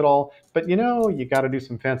use case at all, but you got to do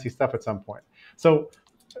some fancy stuff at some point. So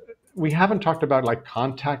we haven't talked about like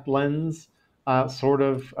contact lens sort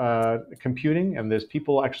of computing, and there's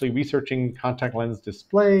people actually researching contact lens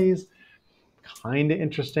displays. Kind of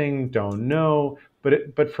interesting, don't know.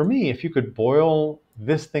 But for me, if you could boil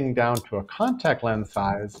this thing down to a contact lens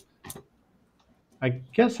size, I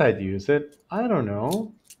guess I'd use it. I don't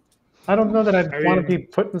know. I don't know that I'd want to be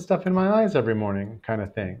putting stuff in my eyes every morning kind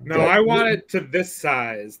of thing. No, I want it to this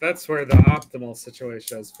size. That's where the optimal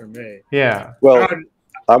situation is for me. Yeah. Well,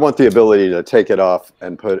 I want the ability to take it off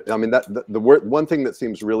and put, I mean, the one thing that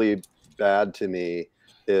seems really bad to me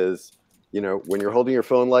is, when you're holding your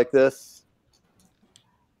phone like this,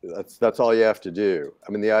 that's all you have to do.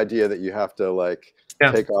 I mean, the idea that you have to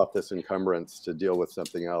take off this encumbrance to deal with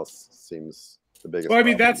something else seems the biggest. Well, I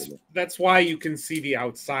mean, that's why you can see the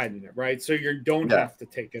outside in it, right? So you don't have to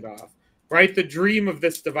take it off, right? The dream of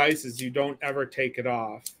this device is you don't ever take it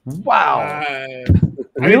off. Wow.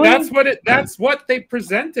 I mean, that's what they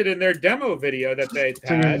presented in their demo video that they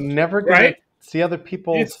had. So you're never gonna see other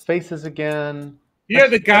people's faces again. Yeah,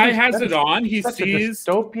 the guy has it on. He sees a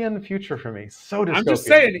dystopian future for me. So dystopian. I'm just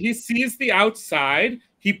saying, he sees the outside.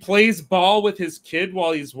 He plays ball with his kid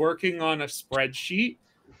while he's working on a spreadsheet.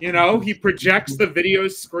 He projects the video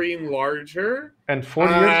screen larger. And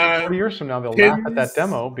 40 years from now, they'll laugh at that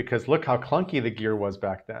demo because look how clunky the gear was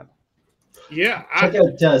back then. Yeah. Check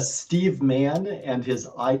out Steve Mann and his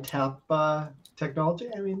iTap technology.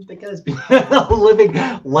 I mean, the guy's been living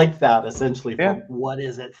like that essentially for what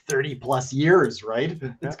is it, 30 plus years, right?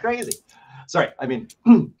 It's crazy. Sorry, I mean,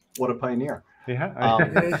 what a pioneer. Yeah.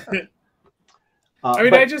 I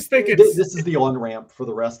mean, I just think this is the on ramp for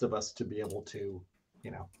the rest of us to be able to,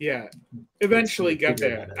 eventually get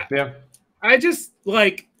there. Yeah. I just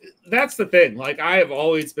that's the thing. I have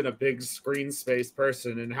always been a big screen space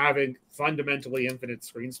person, and having fundamentally infinite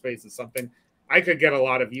screen space is something I could get a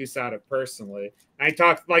lot of use out of personally. I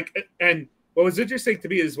talked and what was interesting to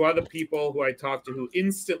me is one of the people who I talked to who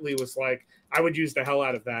instantly was like, I would use the hell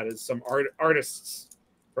out of that is some artists,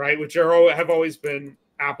 right? Which have always been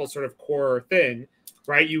Apple's sort of core thing.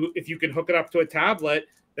 right? If you can hook it up to a tablet,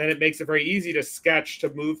 then it makes it very easy to sketch, to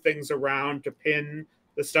move things around, to pin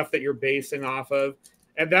the stuff that you're basing off of.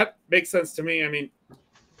 And that makes sense to me. I mean,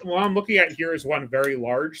 what I'm looking at here is one very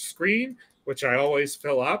large screen, which I always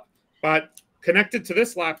fill up. But connected to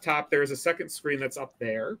this laptop, there's a second screen that's up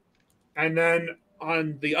there. And then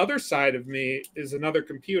on the other side of me is another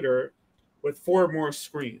computer with 4 more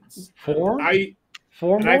screens. Four more? I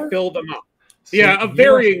fill them up. So Yeah, of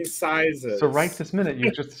varying sizes. So right this minute,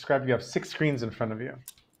 you've just described you have 6 screens in front of you.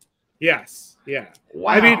 Yes, yeah.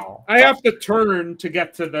 Wow. I mean, I have to turn to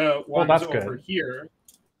get to the ones that's over good. here.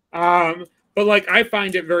 But like, I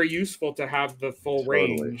find it very useful to have the full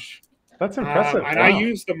Totally. range. That's impressive. And wow. I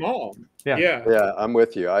use them all. Yeah. Yeah, I'm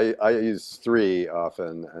with you. I use 3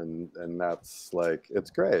 often, and that's like, it's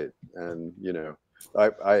great. And you know,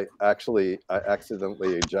 I accidentally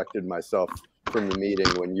ejected myself from the meeting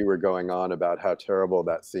when you were going on about how terrible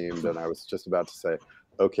that seemed, and I was just about to say,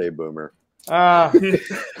 "Okay, boomer," which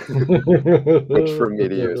from me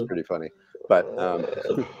to you is pretty funny. But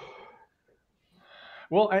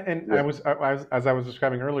well, as I was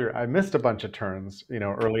describing earlier, I missed a bunch of turns, you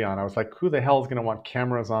know, early on. I was like, who the hell is going to want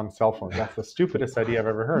cameras on cell phones? That's the stupidest idea I've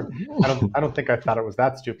ever heard. I don't think I thought it was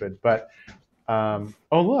that stupid, but oh,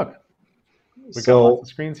 look, we got lots of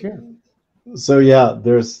screens here. So yeah,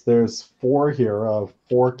 there's 4 here,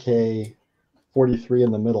 4K 43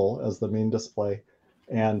 in the middle as the main display,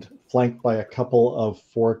 and flanked by a couple of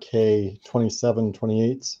 4K 27,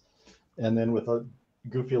 28s, and then with a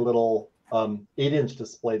goofy little 8-inch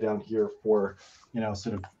display down here for, you know,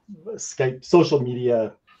 sort of Skype social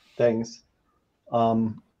media things.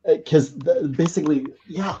 Because basically,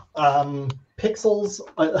 yeah, pixels,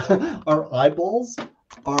 our eyeballs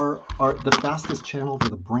are the fastest channel to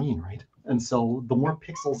the brain, right? And so the more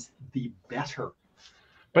pixels, the better.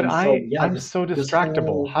 But And I'm so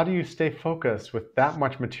distractible. How do you stay focused with that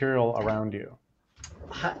much material around you?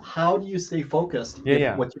 How do you stay focused?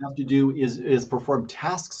 Yeah. What you have to do is perform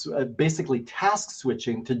tasks, basically task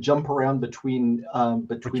switching, to jump around between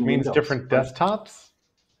Which means windows. different desktops?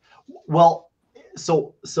 Well,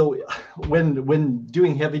 so when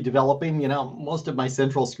doing heavy developing, you know, most of my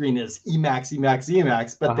central screen is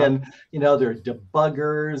Emacs, but then, you know, there are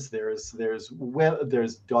debuggers, there's web,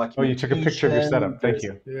 there's documentation. Oh, you took a picture of your setup. Thank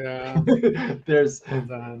you. Yeah. there's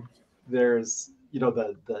you know,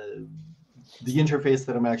 the interface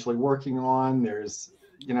that I'm actually working on. There's,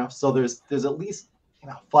 you know, so there's at least, you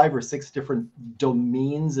know, 5 or 6 different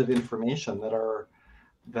domains of information that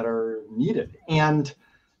are needed.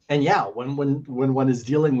 And yeah, when one is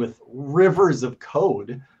dealing with rivers of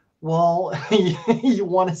code, well, you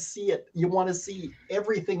want to see it. You want to see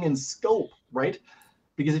everything in scope, right?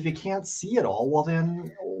 Because if you can't see it all, well,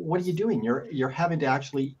 then what are you doing? You're having to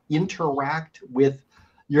actually interact with.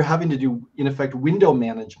 You're having to do, in effect, window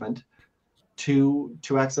management to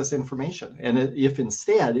access information. And if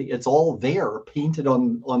instead it's all there, painted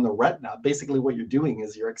on the retina, basically what you're doing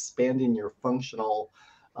is you're expanding your functional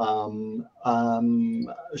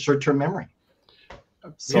short-term memory.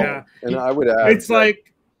 So, yeah, and I would add, it's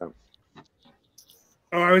like,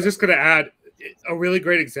 I was just going to add a really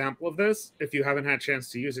great example of this, if you haven't had a chance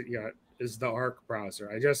to use it yet, is the Arc browser.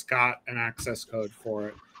 I just got an access code for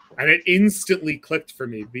it, and it instantly clicked for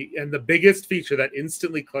me. And the biggest feature that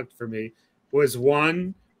instantly clicked for me was,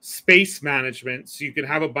 one, space management. So you can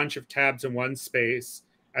have a bunch of tabs in one space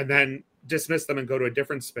and then dismiss them and go to a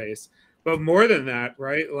different space. But more than that,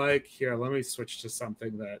 right? Like, here, let me switch to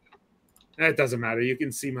something that it doesn't matter. You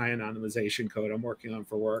can see my anonymization code I'm working on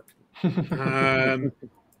for work.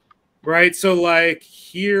 Right. So like,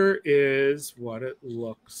 here is what it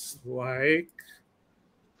looks like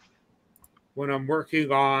when I'm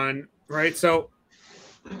working on, right? So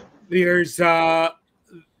there's, I'm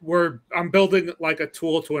building like a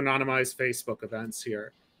tool to anonymize Facebook events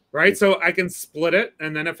here. Right, so I can split it,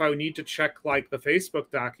 and then if I need to check like the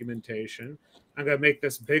Facebook documentation, I'm gonna make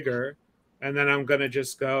this bigger, and then I'm gonna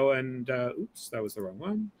just go and oops, that was the wrong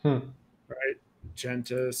one. Right,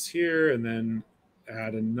 Gentis here, and then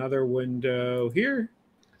add another window here.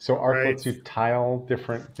 So Arc lets you tile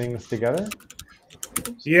different things together?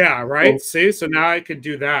 Yeah, right. See, so now I can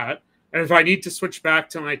do that, and if I need to switch back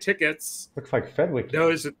to my tickets, looks like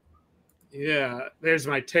FedWiki. There's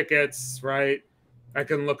my tickets, right? I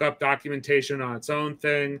can look up documentation on its own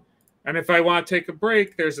thing. And if I want to take a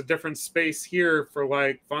break, there's a different space here for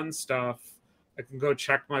like fun stuff. I can go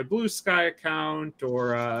check my Blue Sky account,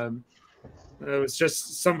 or it was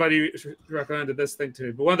just somebody recommended this thing to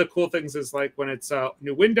me. But one of the cool things is like when it's a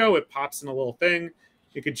new window, it pops in a little thing.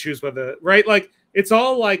 You can choose whether, right? Like it's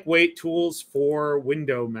all like tools for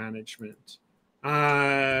window management.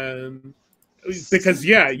 because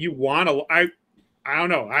yeah, you want to. I don't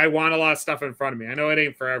know. I want a lot of stuff in front of me. I know it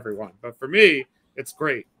ain't for everyone, but for me, it's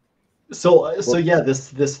great. So yeah,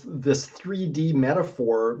 this 3D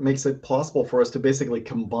metaphor makes it possible for us to basically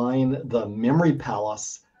combine the memory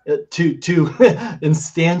palace to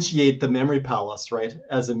instantiate the memory palace, right,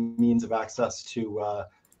 as a means of access to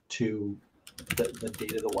the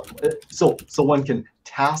data that one. So one can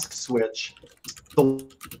task switch. So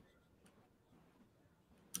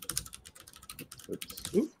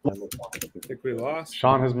I think we lost.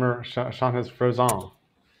 Sean has frozen.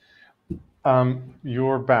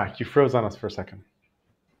 You're back. You froze on us for a second.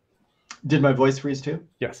 did my voice freeze too?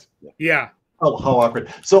 Yes. Yeah. Oh, how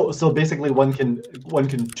awkward. So basically one can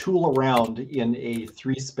tool around in a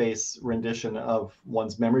 3-space rendition of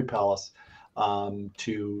one's memory palace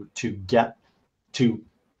to get to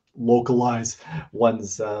localize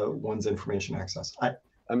one's information access. I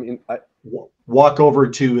mean, Walk over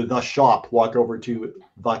to the shop, walk over to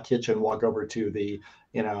the kitchen, walk over to the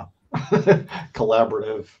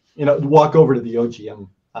collaborative, walk over to the OGM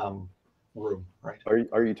room, right?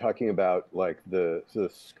 Are you talking about like the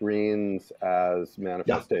screens as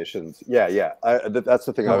manifestations? Yeah. That's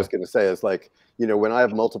the thing I was going to say is like, when I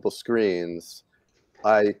have multiple screens,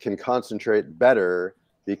 I can concentrate better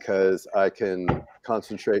because I can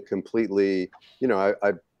concentrate completely.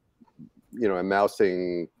 I'm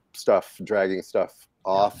mousing stuff, dragging stuff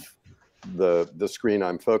off the screen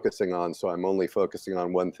I'm focusing on, so I'm only focusing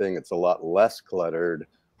on one thing. It's a lot less cluttered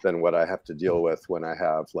than what I have to deal with when I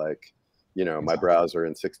have like, my browser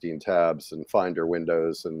in 16 tabs and Finder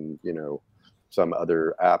windows and, some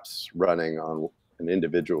other apps running on an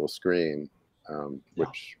individual screen,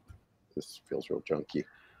 which this feels real junky.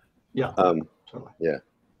 Yeah. Totally. Yeah.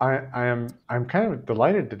 I'm kind of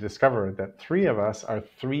delighted to discover that 3 of us are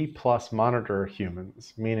 3+ monitor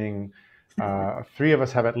humans, meaning 3 of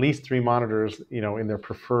us have at least 3 monitors, in their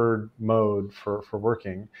preferred mode for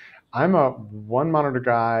working. I'm a 1 monitor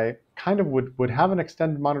guy, kind of would have an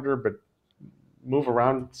extended monitor, but move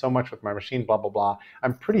around so much with my machine, blah, blah, blah.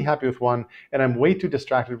 I'm pretty happy with 1, and I'm way too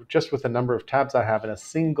distracted just with the number of tabs I have in a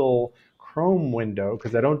single Chrome window,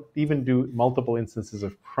 because I don't even do multiple instances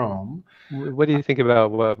of Chrome. What do you think about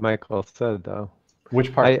what Michael said, though?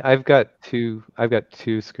 Which part? I've got 2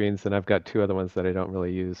 screens, and I've got 2 other ones that I don't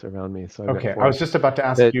really use around me. So okay, I was just about to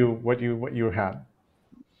ask you what you had.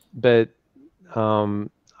 But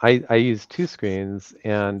I use 2 screens,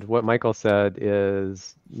 and what Michael said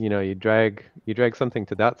is, you drag something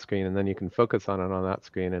to that screen, and then you can focus on it on that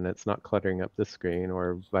screen, and it's not cluttering up this screen,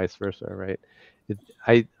 or vice versa, right?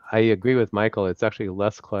 I agree with Michael. It's actually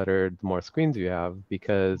less cluttered the more screens you have,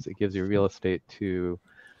 because it gives you real estate to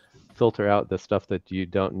filter out the stuff that you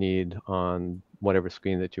don't need on whatever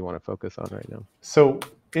screen that you want to focus on right now. So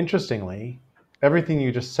interestingly, everything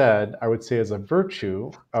you just said, I would say, is a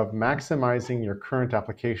virtue of maximizing your current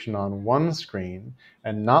application on one screen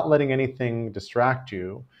and not letting anything distract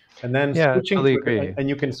you, and then switching. Totally agree. And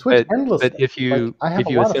you can switch endlessly. But if you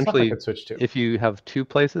essentially, could switch to. If you have 2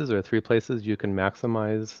 places or 3 places you can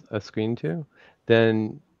maximize a screen to,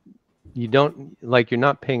 then you don't, you're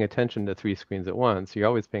not paying attention to 3 screens at once. You're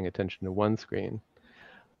always paying attention to 1 screen.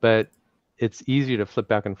 But it's easier to flip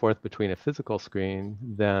back and forth between a physical screen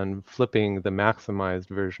than flipping the maximized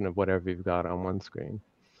version of whatever you've got on 1 screen.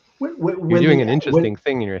 You're doing an interesting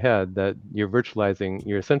thing in your head that you're virtualizing.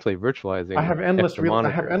 You're essentially virtualizing. I have endless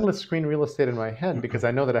screen real estate in my head because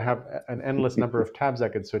I know that I have an endless number of tabs I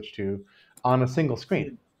could switch to on a single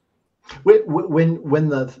screen. When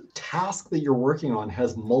the task that you're working on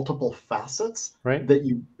has multiple facets, right, that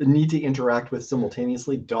you need to interact with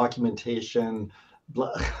simultaneously, documentation,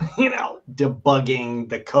 debugging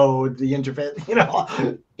the code, the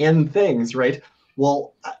interface, and things, right?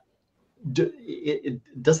 Well, isn't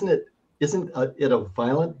it a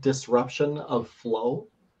violent disruption of flow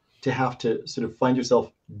to have to sort of find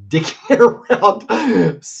yourself dicking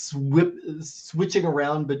around, switching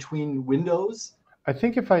around between windows? I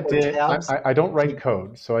think if I did, I don't write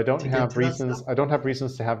code, so I don't have reasons. I don't have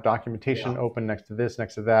reasons to have documentation open next to this,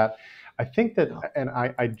 next to that. I think that, and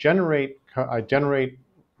I generate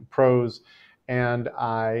prose, and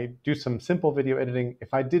I do some simple video editing.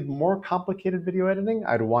 If I did more complicated video editing,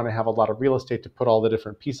 I'd want to have a lot of real estate to put all the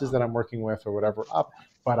different pieces that I'm working with or whatever up,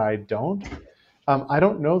 but I don't. I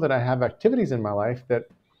don't know that I have activities in my life that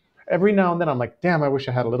every now and then I'm like, damn, I wish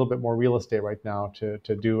I had a little bit more real estate right now to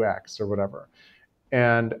do X or whatever.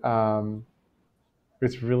 And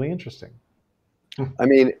it's really interesting. I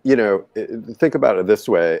mean, think about it this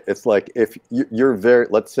way. It's like if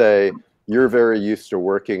let's say you're very used to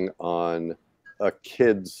working on a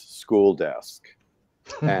kid's school desk,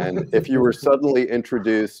 And if you were suddenly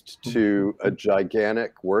introduced to a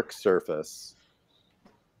gigantic work surface,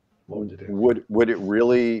 What would you do? would it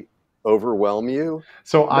really overwhelm you?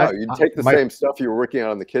 So No, you'd take the my- same stuff you were working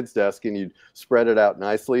on the kids' desk and you'd spread it out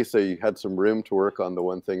nicely so you had some room to work on the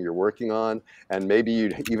one thing you're working on. And maybe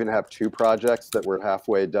you'd even have two projects that were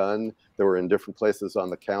halfway done that were in different places on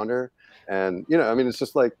the counter. And, you know, I mean, it's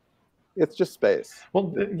just like, it's just space.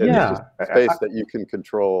 Well, It's yeah, just space that you can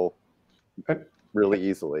control really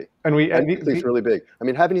easily. and It's really big. I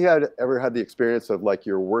mean, haven't you ever had the experience of like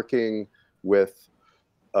you're working with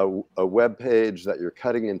a web page that you're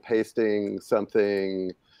cutting and pasting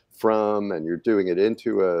something from, and you're doing it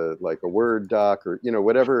into a Word doc, or, you know,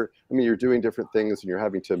 whatever. I mean, you're doing different things and you're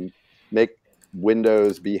having to make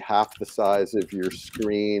Windows be half the size of your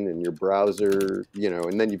screen and your browser, you know,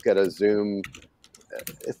 and then you've got to zoom.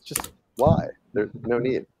 It's just, why? There's no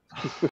need.